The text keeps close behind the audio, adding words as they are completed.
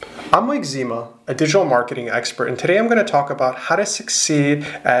I'm Mike Zima, a digital marketing expert, and today I'm going to talk about how to succeed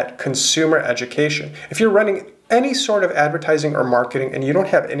at consumer education. If you're running any sort of advertising or marketing and you don't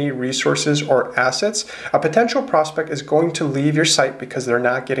have any resources or assets, a potential prospect is going to leave your site because they're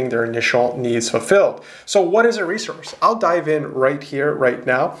not getting their initial needs fulfilled. So what is a resource? I'll dive in right here, right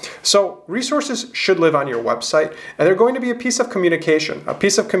now. So resources should live on your website, and they're going to be a piece of communication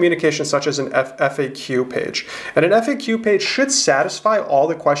such as an FAQ page. And an FAQ page should satisfy all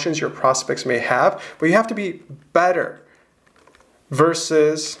the questions your prospects may have, but you have to be better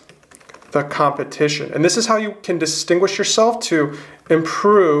versus the competition. And this is how you can distinguish yourself to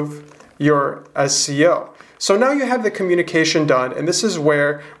improve your SEO. So now you have the communication done, and this is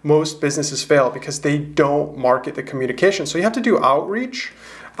where most businesses fail because they don't market the communication. So you have to do outreach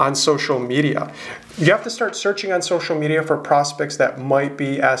on social media. You have to start searching on social media for prospects that might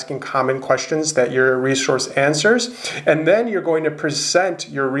be asking common questions that your resource answers, and then you're going to present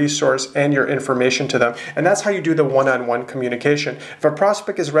your resource and your information to them. And that's how you do the one-on-one communication. If a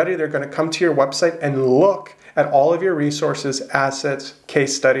prospect is ready, they're going to come to your website and look at all of your resources, assets,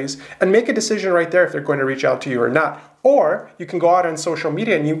 case studies, and make a decision right there if they're going to reach out to you or not. Or you can go out on social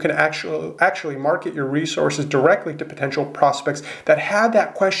media and you can actually market your resources directly to potential prospects that have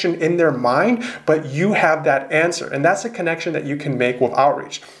that question in their mind, but you have that answer. And that's a connection that you can make with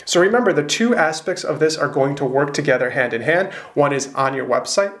outreach. So remember, the two aspects of this are going to work together hand in hand. One is on your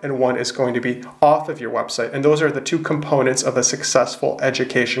website and one is going to be off of your website. And those are the two components of a successful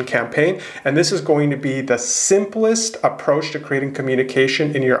education campaign. And this is going to be the simplest approach to creating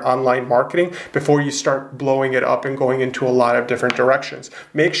communication in your online marketing before you start blowing it up and going into a lot of different directions.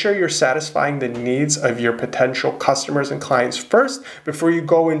 Make sure you're satisfying the needs of your potential customers and clients first before you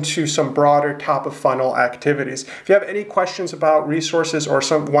go into some broader top of funnel activities. If you have any questions about resources or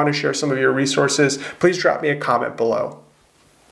want to share some of your resources, please drop me a comment below.